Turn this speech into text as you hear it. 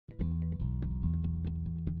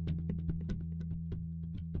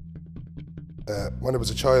When I was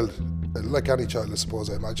a child, like any child I suppose,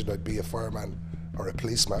 I imagined I'd be a fireman or a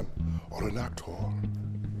policeman or an actor.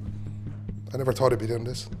 I never thought I'd be doing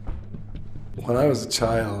this. When I was a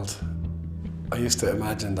child, I used to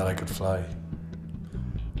imagine that I could fly.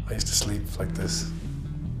 I used to sleep like this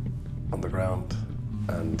on the ground,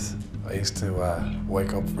 and I used to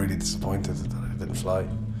wake up really disappointed that I didn't fly.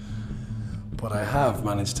 But I have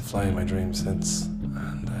managed to fly in my dreams since,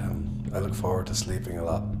 and I look forward to sleeping a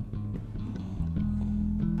lot.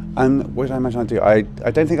 And what did I imagine I'd do? I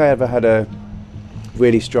don't think I ever had a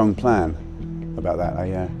really strong plan about that.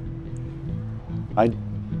 I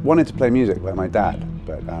wanted to play music like my dad,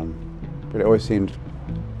 but it always seemed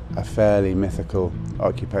a fairly mythical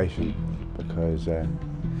occupation because,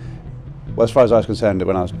 well, as far as I was concerned,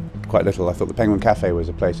 when I was quite little, I thought the Penguin Cafe was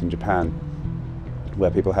a place in Japan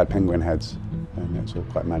where people had penguin heads, and it's all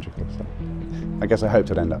quite magical. So I guess I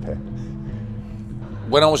hoped I'd end up here.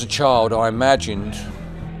 When I was a child, I imagined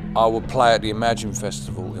I would play at the Imagine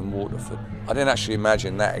Festival in Waterford. I didn't actually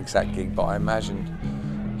imagine that exact gig, but I imagined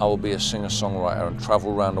I would be a singer-songwriter and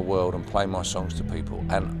travel around the world and play my songs to people,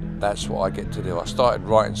 and that's what I get to do. I started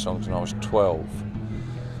writing songs when I was 12,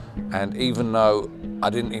 and even though I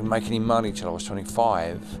didn't even make any money till I was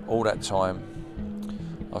 25, all that time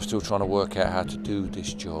I was still trying to work out how to do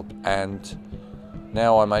this job, and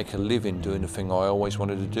now I make a living doing the thing I always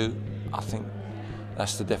wanted to do. I think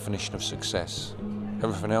that's the definition of success.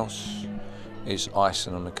 Everything else is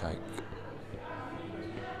icing on the cake.